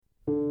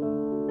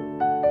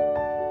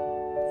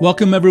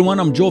Welcome everyone,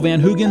 I'm Joel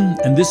Van Hoogen,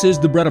 and this is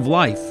The Bread of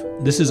Life.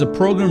 This is a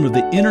program of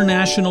the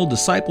International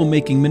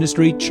Disciple-Making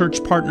Ministry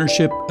Church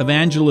Partnership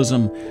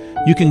Evangelism.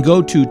 You can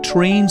go to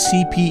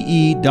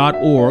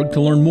traincpe.org to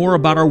learn more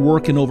about our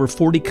work in over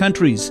 40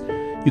 countries.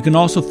 You can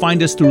also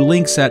find us through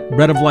links at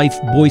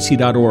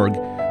breadoflifeboise.org,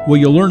 where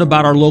you'll learn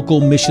about our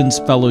local missions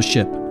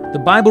fellowship.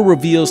 The Bible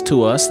reveals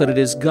to us that it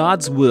is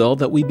God's will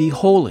that we be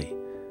holy.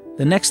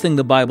 The next thing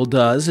the Bible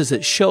does is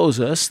it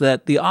shows us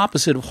that the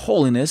opposite of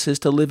holiness is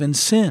to live in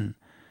sin.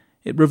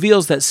 It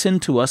reveals that sin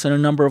to us in a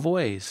number of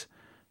ways.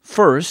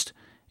 First,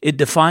 it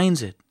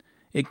defines it.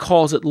 It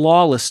calls it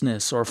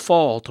lawlessness or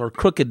fault or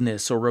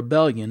crookedness or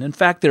rebellion. In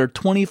fact, there are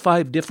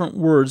 25 different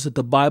words that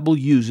the Bible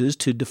uses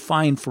to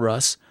define for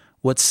us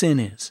what sin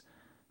is.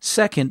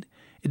 Second,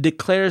 it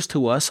declares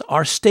to us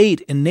our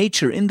state and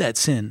nature in that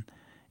sin.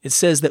 It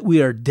says that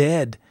we are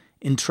dead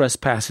in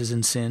trespasses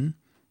and sin.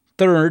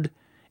 Third,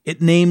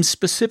 it names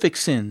specific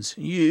sins.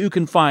 You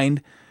can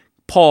find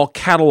Paul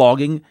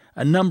cataloging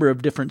a number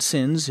of different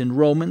sins in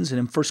Romans and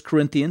in 1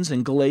 Corinthians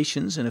and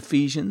Galatians and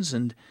Ephesians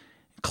and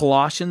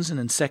Colossians and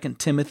in 2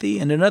 Timothy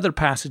and in other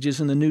passages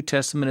in the New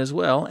Testament as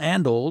well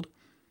and Old.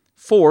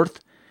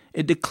 Fourth,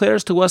 it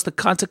declares to us the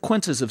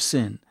consequences of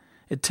sin.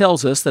 It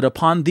tells us that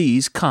upon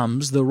these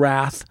comes the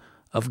wrath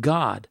of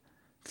God.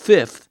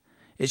 Fifth,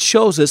 it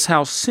shows us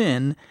how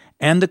sin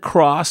and the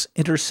cross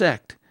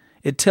intersect.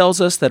 It tells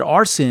us that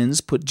our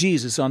sins put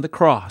Jesus on the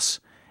cross,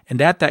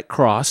 and at that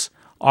cross,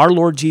 our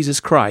Lord Jesus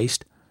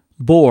Christ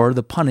bore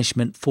the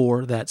punishment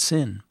for that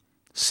sin.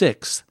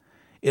 Sixth,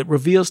 it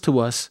reveals to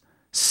us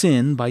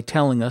sin by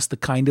telling us the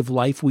kind of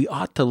life we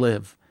ought to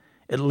live.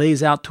 It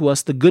lays out to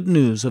us the good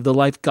news of the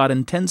life God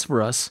intends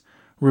for us,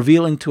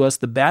 revealing to us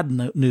the bad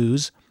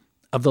news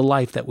of the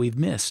life that we've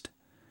missed.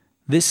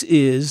 This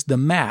is the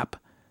map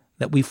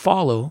that we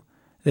follow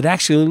that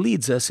actually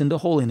leads us into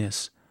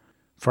holiness.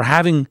 For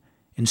having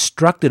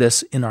instructed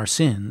us in our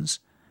sins,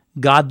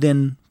 God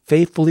then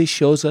faithfully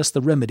shows us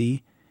the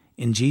remedy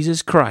in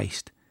Jesus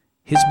Christ,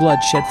 His blood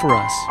shed for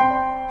us,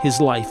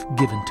 His life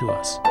given to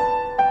us.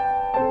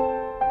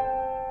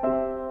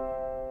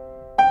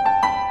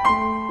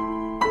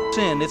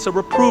 Sin. It's a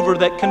reprover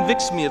that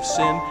convicts me of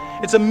sin.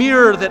 It's a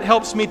mirror that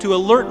helps me to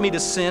alert me to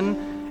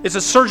sin. It's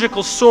a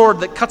surgical sword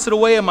that cuts it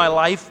away in my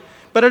life,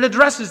 but it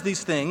addresses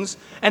these things.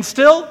 And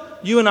still,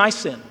 you and I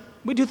sin.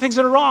 We do things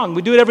that are wrong.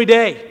 We do it every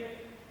day.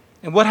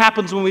 And what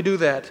happens when we do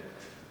that?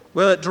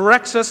 Well, it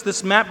directs us,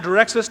 this map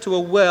directs us to a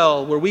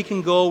well where we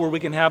can go, where we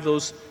can have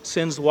those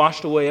sins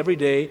washed away every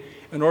day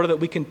in order that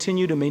we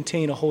continue to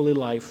maintain a holy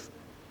life.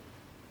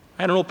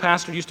 I had an old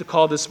pastor used to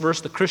call this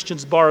verse the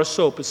Christian's bar of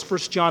soap. It's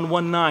 1 John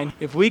 1:9.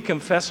 If we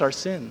confess our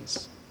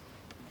sins,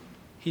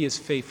 He is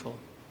faithful,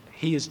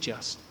 He is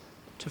just,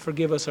 to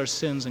forgive us our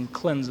sins and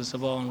cleanse us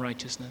of all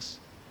unrighteousness.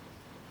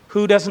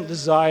 Who doesn't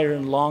desire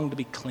and long to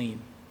be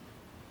clean,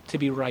 to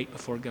be right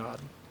before God?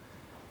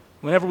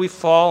 Whenever we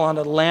fall on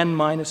a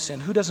landmine of sin,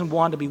 who doesn't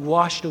want to be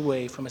washed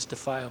away from its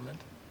defilement?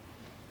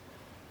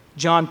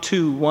 John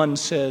 2:1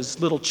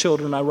 says, "Little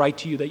children, I write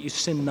to you that you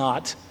sin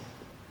not,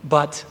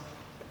 but,"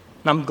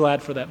 and I'm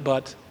glad for that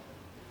but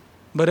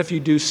if you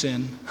do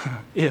sin,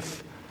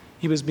 if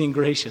He was being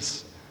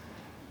gracious,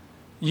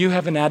 you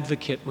have an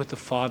advocate with the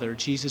Father,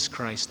 Jesus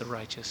Christ the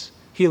righteous.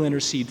 He'll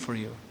intercede for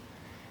you.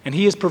 And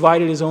He has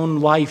provided His own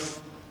life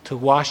to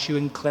wash you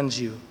and cleanse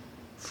you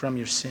from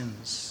your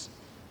sins.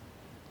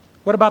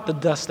 What about the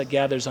dust that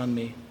gathers on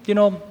me? You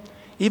know,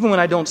 even when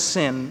I don't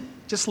sin,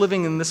 just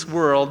living in this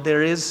world,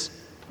 there is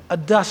a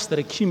dust that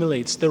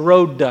accumulates, the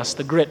road dust,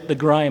 the grit, the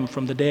grime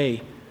from the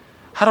day.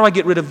 How do I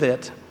get rid of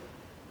that?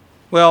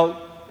 Well,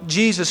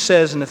 Jesus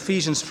says in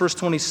Ephesians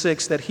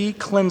 1:26 that He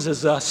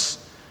cleanses us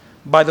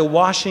by the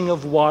washing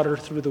of water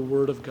through the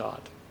Word of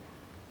God.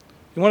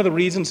 And one of the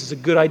reasons it's a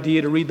good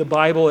idea to read the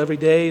Bible every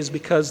day is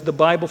because the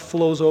Bible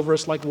flows over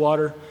us like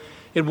water.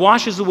 It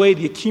washes away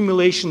the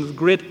accumulation of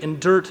grit and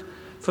dirt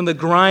from the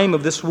grime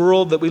of this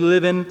world that we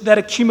live in, that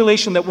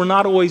accumulation that we're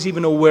not always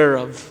even aware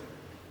of.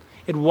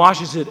 It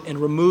washes it and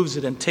removes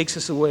it and takes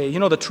us away. You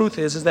know, the truth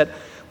is that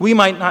we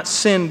might not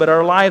sin, but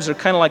our lives are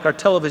kind of like our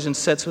television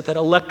sets with that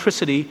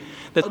electricity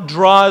that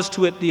draws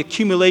to it the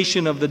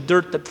accumulation of the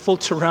dirt that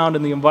floats around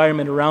in the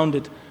environment around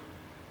it.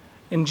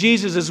 And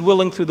Jesus is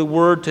willing through the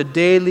Word to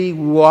daily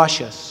wash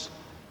us,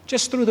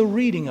 just through the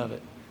reading of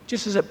it,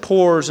 just as it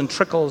pours and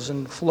trickles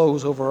and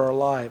flows over our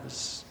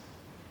lives.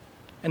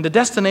 And the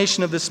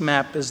destination of this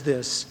map is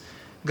this: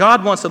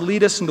 God wants to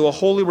lead us into a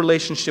holy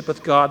relationship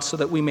with God so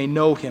that we may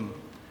know Him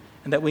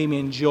and that we may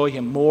enjoy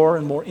Him more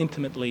and more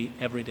intimately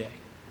every day.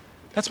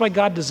 That's why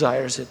God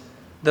desires it,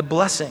 the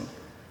blessing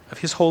of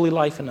His holy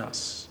life in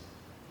us.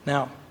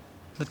 Now,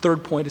 the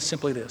third point is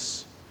simply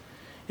this.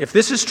 If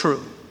this is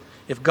true,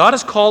 if God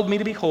has called me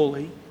to be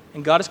holy,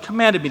 and God has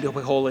commanded me to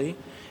be holy,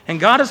 and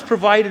God has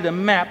provided a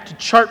map to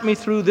chart me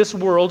through this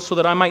world so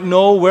that I might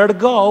know where to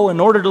go in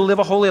order to live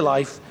a holy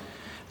life,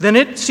 then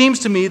it seems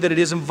to me that it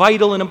is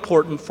vital and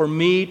important for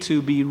me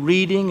to be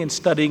reading and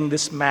studying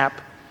this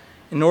map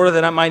in order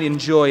that I might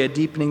enjoy a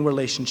deepening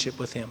relationship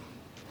with Him.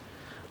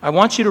 I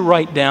want you to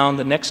write down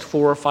the next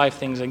 4 or 5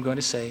 things I'm going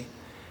to say,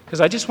 because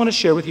I just want to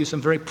share with you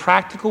some very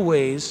practical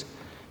ways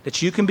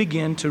that you can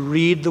begin to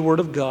read the Word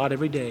of God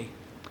every day,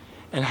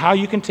 and how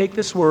you can take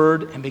this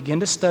Word and begin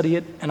to study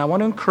it, and I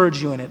want to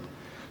encourage you in it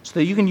so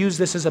that you can use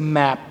this as a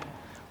map,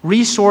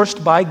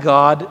 resourced by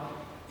God,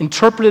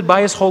 interpreted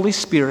by His Holy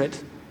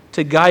Spirit,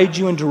 to guide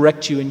you and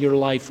direct you in your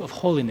life of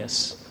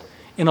holiness,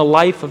 in a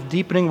life of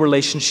deepening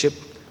relationship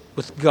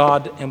with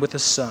God and with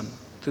His Son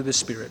through the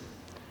Spirit.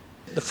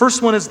 The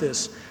first one is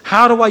this: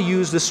 how do I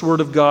use this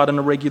Word of God on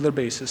a regular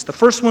basis? The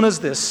first one is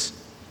this: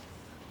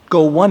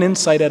 go one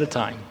insight at a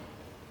time.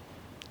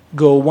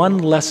 Go one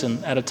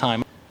lesson at a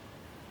time.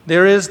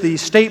 There is the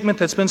statement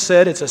that's been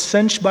said, it's a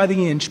cinch by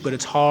the inch, but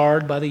it's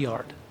hard by the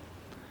yard.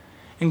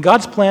 And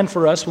God's plan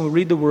for us when we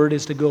read the Word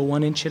is to go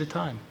 1 inch at a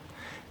time.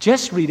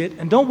 Just read it,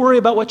 and don't worry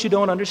about what you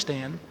don't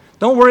understand.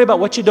 Don't worry about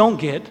what you don't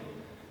get.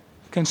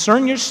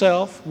 Concern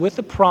yourself with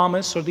the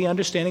promise or the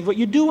understanding of what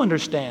you do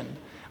understand,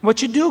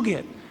 what you do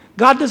get.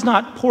 God does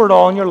not pour it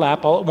all in your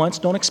lap all at once.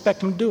 Don't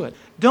expect Him to do it.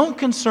 Don't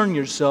concern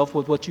yourself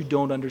with what you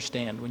don't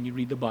understand when you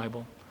read the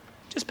Bible.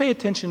 Just pay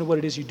attention to what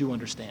it is you do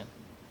understand.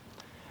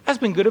 That's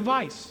been good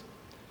advice.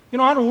 I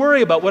don't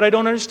worry about what I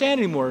don't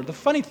understand anymore. The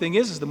funny thing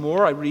is the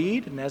more I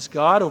read, and as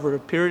God over a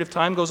period of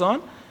time goes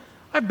on,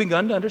 I've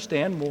begun to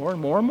understand more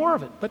and more and more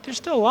of it. But there's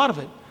still a lot of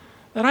it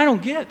that I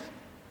don't get.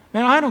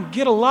 Man, I don't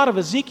get a lot of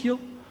Ezekiel.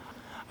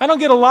 I don't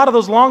get a lot of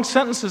those long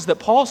sentences that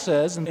Paul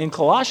says in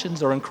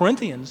Colossians or in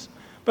Corinthians.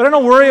 But I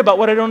don't worry about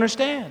what I don't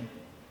understand.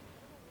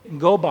 And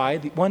go by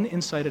the one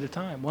insight at a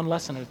time, one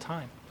lesson at a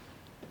time.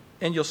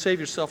 And you'll save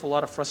yourself a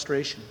lot of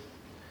frustration.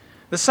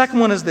 The second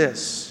one is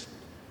this: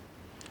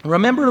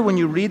 remember when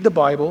you read the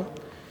Bible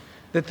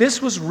that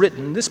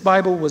this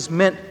Bible was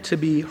meant to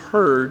be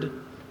heard,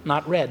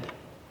 not read.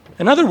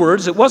 In other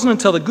words, it wasn't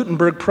until the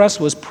Gutenberg press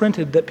was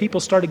printed that people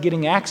started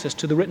getting access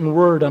to the written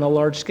word on a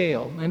large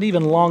scale, and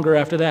even longer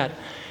after that.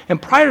 And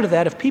prior to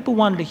that, if people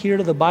wanted to hear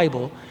the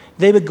Bible,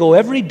 they would go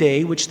every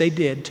day, which they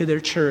did, to their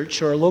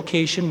church or a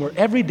location where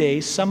every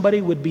day somebody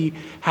would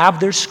have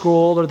their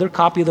scroll or their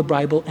copy of the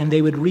Bible, and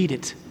they would read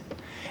it.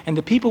 And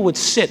the people would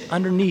sit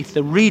underneath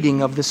the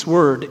reading of this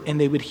word, and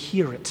they would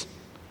hear it.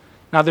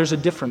 Now, there's a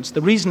difference.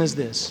 The reason is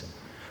this: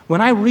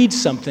 when I read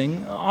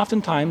something,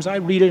 oftentimes I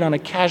read it on a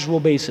casual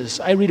basis.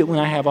 I read it when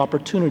I have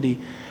opportunity.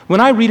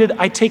 When I read it,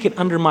 I take it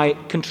under my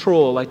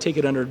control. I take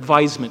it under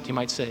advisement, you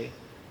might say.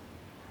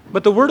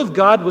 But the Word of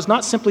God was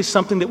not simply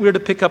something that we were to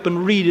pick up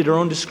and read at our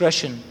own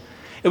discretion.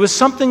 It was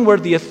something where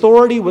the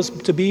authority was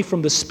to be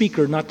from the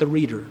speaker, not the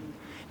reader.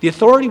 The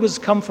authority was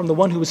come from the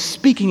one who was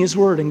speaking His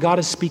Word, and God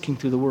is speaking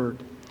through the Word.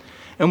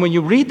 And when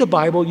you read the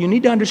Bible, you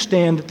need to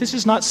understand that this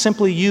is not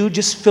simply you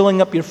just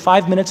filling up your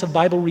 5 minutes of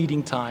Bible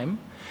reading time.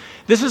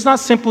 This is not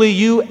simply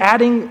you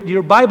adding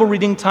your Bible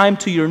reading time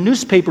to your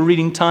newspaper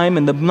reading time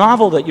and the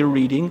novel that you're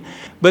reading,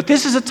 but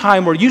this is a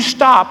time where you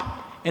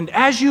stop, and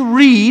as you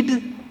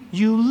read,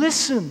 you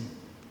listen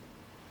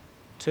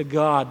to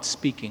God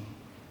speaking.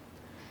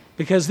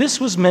 Because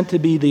this was meant to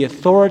be the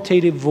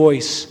authoritative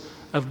voice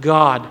of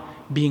God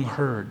being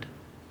heard.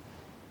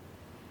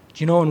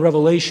 Do you know in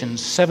Revelation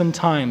 7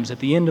 times at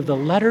the end of the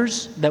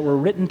letters that were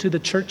written to the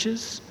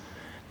churches,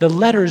 the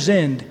letters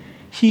end,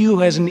 "He who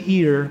has an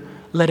ear,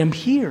 let him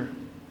hear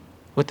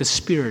what the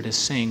Spirit is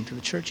saying to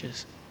the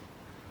churches."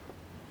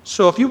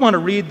 So if you want to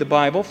read the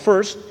Bible,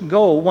 first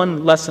go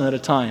one lesson at a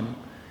time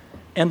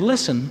and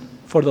listen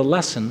for the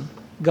lesson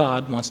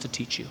God wants to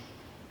teach you.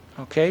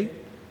 Okay?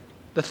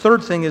 The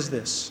third thing is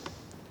this: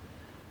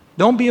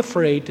 don't be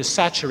afraid to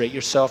saturate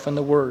yourself in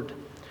the Word.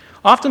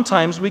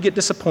 Oftentimes we get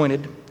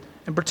disappointed,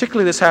 and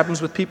particularly this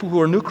happens with people who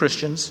are new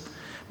Christians,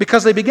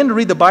 because they begin to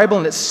read the Bible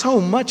and it's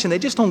so much and they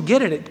just don't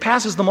get it. It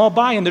passes them all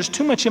by, and there's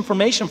too much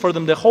information for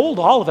them to hold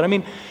all of it. I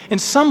mean, in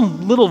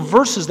some little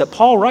verses that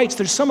Paul writes,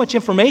 there's so much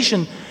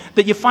information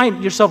that you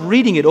find yourself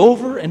reading it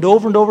over and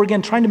over and over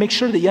again, trying to make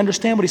sure that you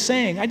understand what he's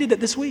saying. I did that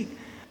this week.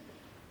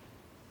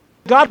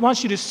 God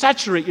wants you to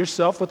saturate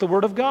yourself with the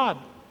Word of God.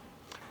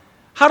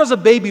 How does a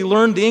baby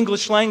learn the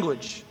English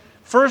language?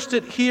 First,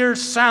 it hears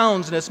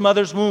sounds in its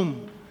mother's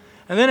womb.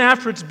 And then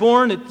after it's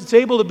born, it's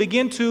able to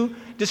begin to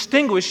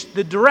distinguish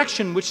the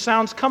direction which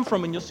sounds come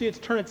from. And you'll see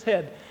it turn its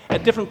head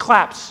at different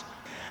claps.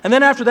 And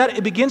then after that,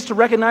 it begins to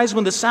recognize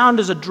when the sound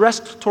is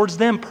addressed towards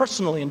them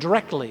personally and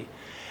directly.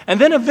 And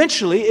then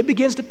eventually, it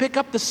begins to pick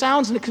up the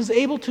sounds, and it is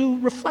able to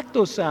reflect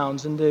those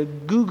sounds into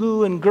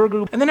goo-goo and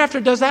gurgoo. And then after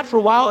it does that for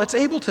a while, it's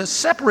able to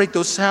separate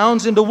those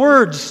sounds into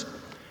words.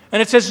 And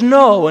it says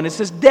no, and it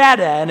says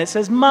dada, and it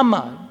says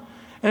mama.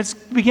 And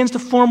it begins to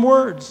form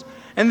words.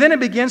 And then it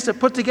begins to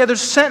put together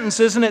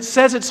sentences, and it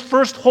says its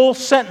first whole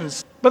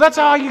sentence. But that's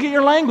how you get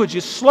your language.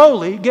 You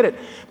slowly get it.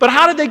 But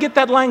how did they get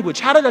that language?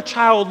 How did a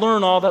child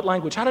learn all that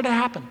language? How did it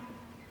happen?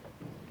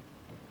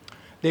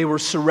 They were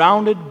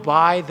surrounded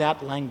by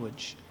that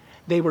language.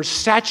 They were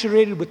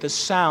saturated with the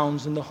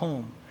sounds in the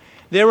home.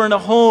 They were in a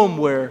home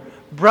where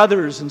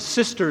brothers and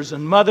sisters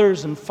and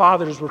mothers and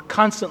fathers were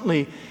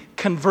constantly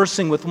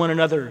conversing with one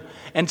another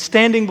and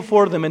standing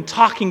before them and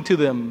talking to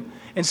them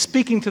and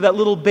speaking to that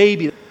little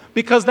baby.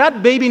 Because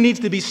that baby needs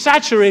to be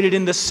saturated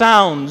in the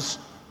sounds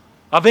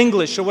of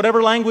English or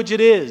whatever language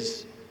it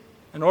is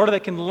in order that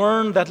it can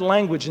learn that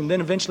language and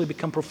then eventually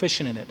become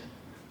proficient in it.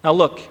 Now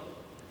look,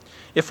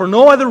 if for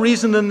no other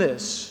reason than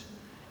this,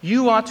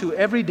 you ought to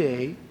every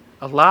day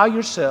allow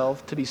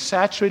yourself to be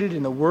saturated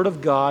in the Word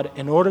of God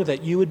in order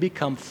that you would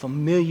become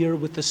familiar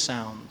with the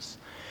sounds.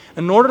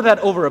 In order that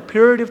over a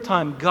period of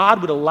time,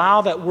 God would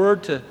allow that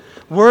words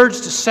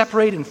to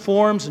separate in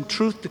forms and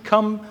truth to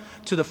come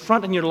to the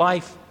front in your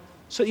life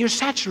so that you're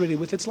saturated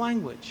with its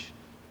language.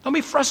 Don't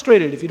be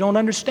frustrated if you don't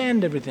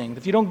understand everything,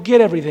 if you don't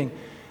get everything.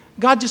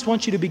 God just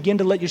wants you to begin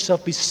to let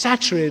yourself be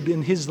saturated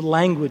in His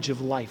language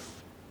of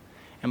life.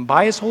 And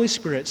by His Holy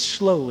Spirit,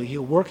 slowly,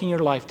 He'll work in your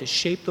life to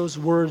shape those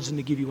words and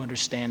to give you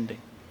understanding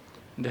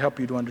and to help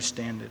you to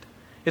understand it.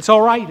 It's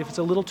all right if it's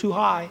a little too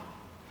high.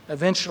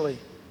 Eventually,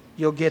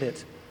 you'll get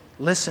it.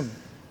 Listen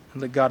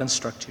and let God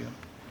instruct you.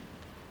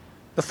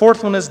 The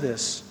fourth one is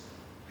this.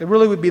 It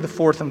really would be the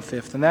fourth and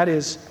fifth, and that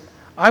is,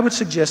 I would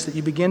suggest that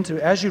you begin to,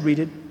 as you read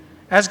it,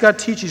 as God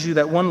teaches you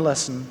that one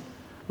lesson,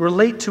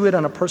 relate to it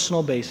on a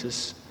personal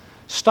basis.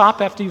 Stop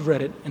after you've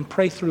read it and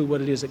pray through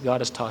what it is that God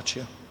has taught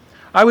you.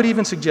 I would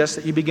even suggest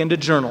that you begin to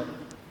journal.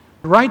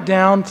 Write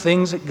down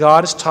things that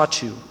God has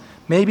taught you.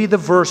 Maybe the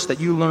verse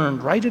that you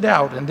learned, write it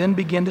out and then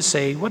begin to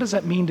say, what does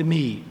that mean to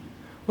me?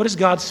 What is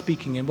God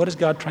speaking and what is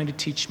God trying to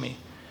teach me?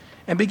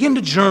 And begin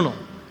to journal.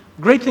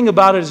 The great thing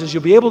about it is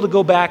you'll be able to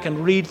go back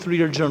and read through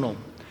your journal.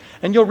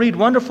 And you'll read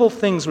wonderful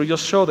things where you'll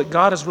show that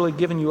God has really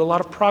given you a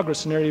lot of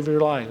progress in an area of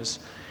your lives.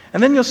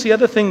 And then you'll see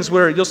other things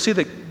where you'll see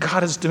that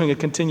God is doing a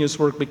continuous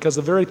work because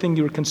the very thing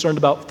you were concerned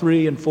about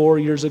 3 and 4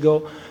 years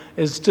ago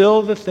is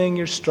still the thing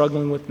you're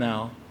struggling with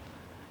now.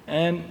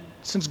 And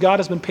since God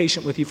has been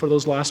patient with you for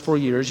those last 4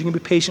 years, you can be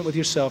patient with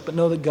yourself, but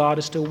know that God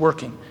is still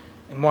working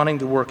and wanting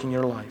to work in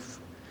your life.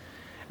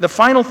 The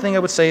final thing I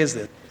would say is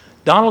this.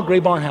 Donald Gray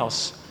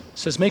Barnhouse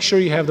says, make sure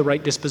you have the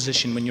right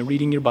disposition when you're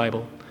reading your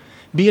Bible.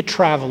 Be a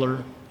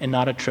traveler and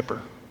not a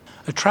tripper.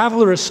 A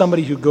traveler is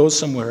somebody who goes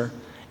somewhere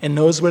and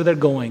knows where they're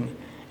going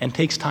and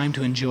takes time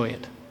to enjoy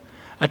it.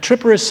 A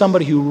tripper is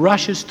somebody who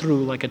rushes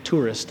through like a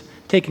tourist,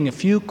 taking a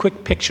few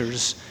quick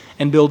pictures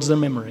and builds their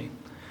memory.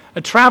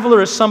 A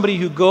traveler is somebody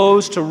who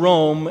goes to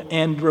Rome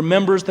and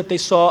remembers that they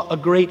saw a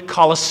great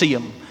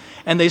Colosseum,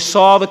 and they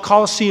saw the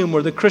Colosseum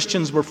where the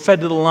Christians were fed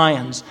to the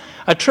lions.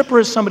 A tripper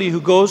is somebody who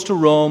goes to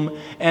Rome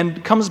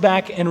and comes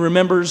back and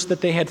remembers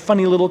that they had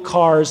funny little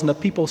cars and the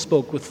people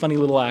spoke with funny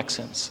little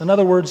accents. In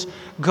other words,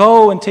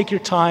 go and take your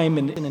time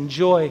and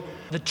enjoy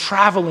the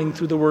traveling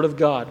through the Word of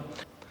God.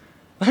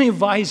 Let me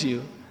advise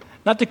you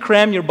not to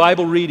cram your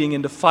Bible reading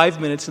into 5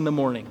 minutes in the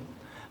morning,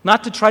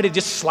 not to try to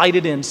just slide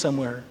it in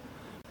somewhere.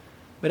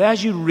 But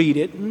as you read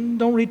it,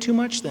 don't read too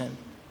much then.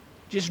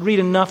 Just read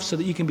enough so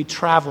that you can be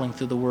traveling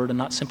through the Word and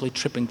not simply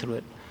tripping through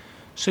it.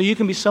 So you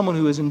can be someone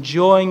who is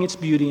enjoying its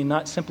beauty and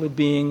not simply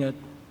being a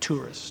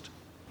tourist.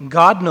 And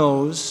God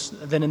knows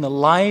that in the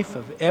life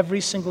of every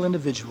single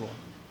individual,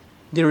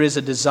 there is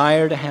a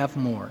desire to have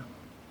more.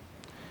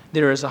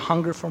 There is a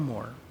hunger for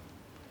more.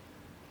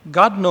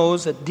 God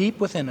knows that deep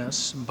within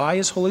us, by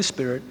His Holy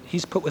Spirit,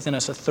 He's put within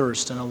us a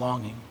thirst and a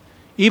longing.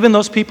 Even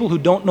those people who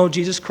don't know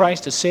Jesus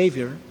Christ as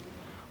Savior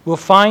will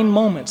find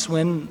moments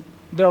when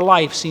their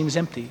life seems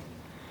empty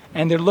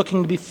and they're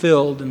looking to be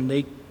filled, and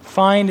they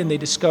find and they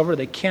discover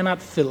they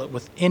cannot fill it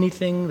with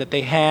anything that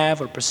they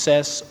have or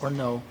possess or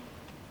know.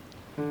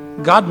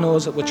 God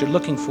knows that what you're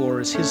looking for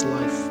is His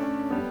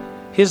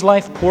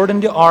life poured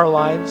into our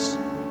lives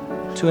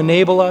to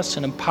enable us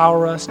and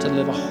empower us to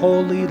live a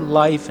holy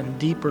life and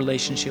deep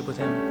relationship with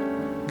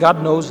Him.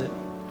 God knows it.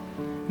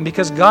 And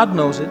because God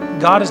knows it,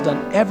 God has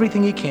done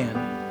everything He can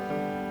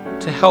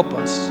to help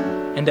us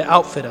and to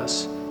outfit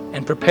us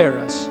and prepare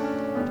us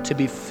to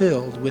be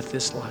filled with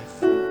this life.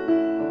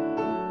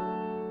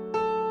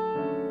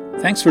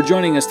 Thanks for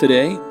joining us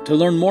today. To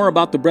learn more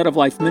about the Bread of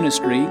Life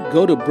ministry,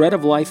 go to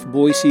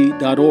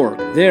breadoflifeboise.org.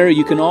 There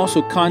you can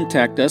also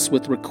contact us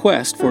with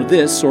requests for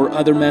this or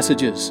other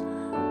messages.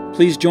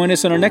 Please join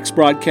us on our next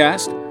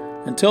broadcast.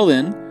 Until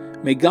then,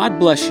 may God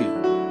bless you.